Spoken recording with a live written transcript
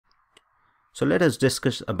So let us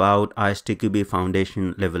discuss about ISTQB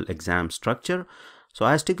Foundation Level Exam structure. So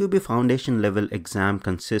ISTQB Foundation Level Exam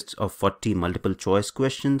consists of 40 multiple choice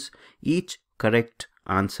questions. Each correct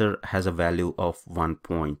answer has a value of 1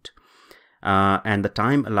 point. And the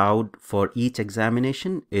time allowed for each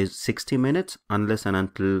examination is 60 minutes unless and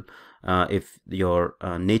until if your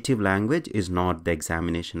native language is not the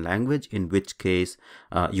examination language, in which case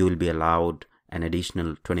you will be allowed an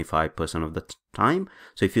additional 25% of the time.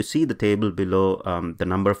 So if you see the table below, the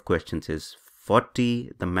number of questions is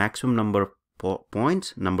 40. The maximum number of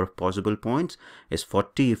points, number of possible points is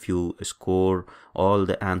 40. If you score all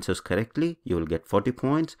the answers correctly, you will get 40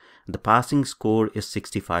 points. The passing score is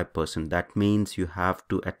 65%. That means you have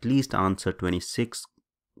to at least answer 26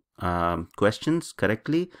 questions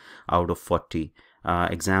correctly out of 40.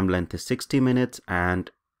 Exam length is 60 minutes,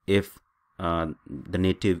 and if your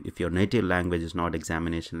native language is not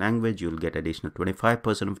examination language, you'll get additional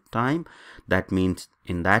 25% of time. That means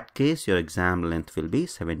in that case your exam length will be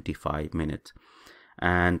 75 minutes,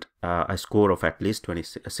 and a score of at least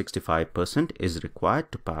 65% is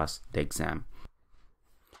required to pass the exam.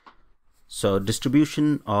 So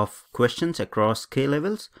distribution of questions across K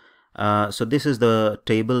levels. So this is the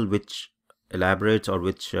table which elaborates or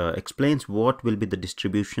which explains what will be the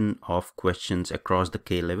distribution of questions across the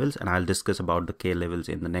K levels, and I'll discuss about the K levels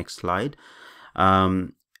in the next slide.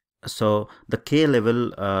 So the K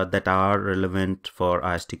level that are relevant for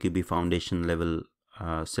ISTQB Foundation Level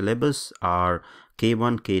syllabus are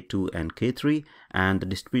K1, K2 and K3, and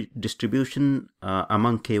the distribution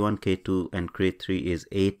among K1, K2 and K3 is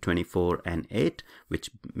 8, 24 and 8,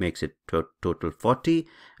 which makes it total 40,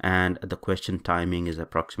 and the question timing is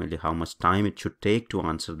approximately how much time it should take to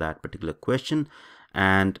answer that particular question,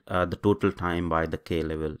 and the total time by the K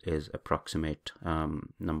level is approximate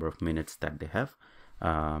number of minutes that they have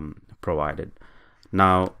provided.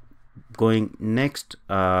 Now going next,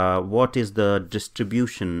 what is the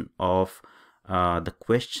distribution of the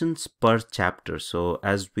questions per chapter? So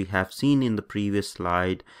as we have seen in the previous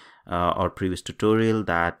slide or previous tutorial,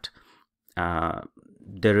 that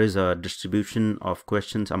there is a distribution of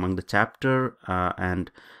questions among the chapter,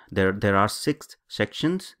 and there are 6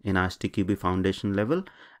 sections in ISTQB Foundation level,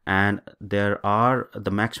 and the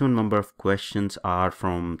maximum number of questions are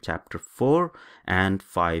from chapter 4 and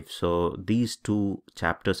 5. So these 2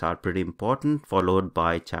 chapters are pretty important, followed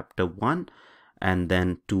by chapter 1 and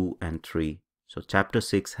then 2 and 3. So chapter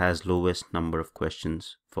 6 has lowest number of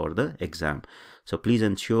questions for the exam. So please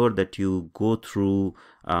ensure that you go through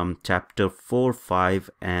chapter 4, 5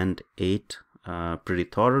 and 8 pretty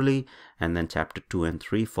thoroughly, and then chapter 2 and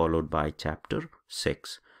 3 followed by chapter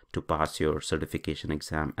 6 to pass your certification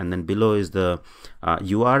exam. And then below is the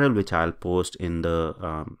URL which I'll post in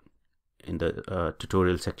the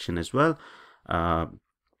tutorial section as well,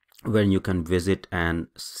 where you can visit and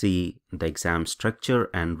see the exam structure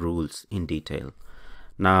and rules in detail.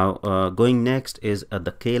 Now going next is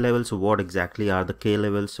the K level. So what exactly are the K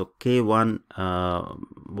levels? So K1,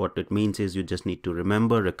 what it means is you just need to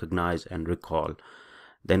remember, recognize and recall.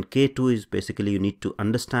 Then K2 is basically you need to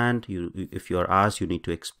understand. If you are asked, you need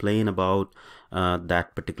to explain about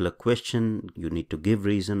that particular question. You need to give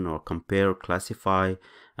reason or compare, classify.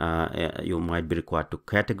 You might be required to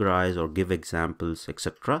categorize or give examples,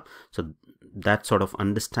 etc. So that sort of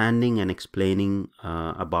understanding and explaining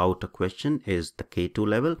about a question is the K2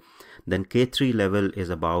 level. Then K3 level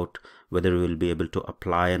is about whether you will be able to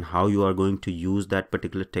apply and how you are going to use that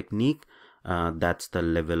particular technique. That's the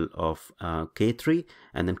level of K3.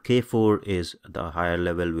 And then K4 is the higher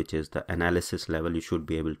level, which is the analysis level. You should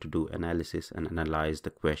be able to do analysis and analyze the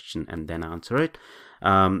question and then answer it.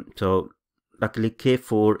 So luckily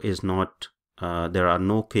K4 is not there are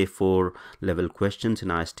no K4 level questions in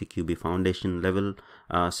ISTQB Foundation level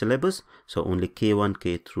syllabus. So only K1,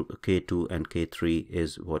 K2 and K3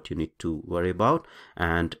 is what you need to worry about.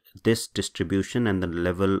 And this distribution and the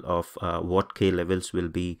level of what K levels will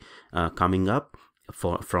be coming up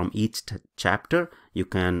from each chapter, you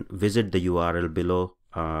can visit the URL below,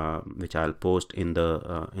 which I'll post in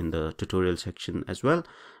the tutorial section as well.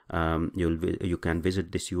 You can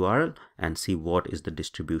visit this URL and see what is the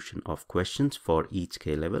distribution of questions for each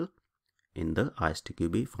K level in the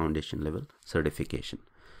ISTQB Foundation Level Certification.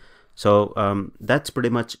 So that's pretty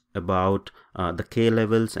much about the K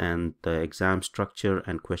levels and the exam structure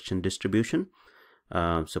and question distribution.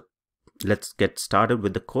 So let's get started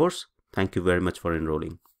with the course. Thank you very much for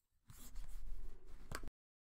enrolling.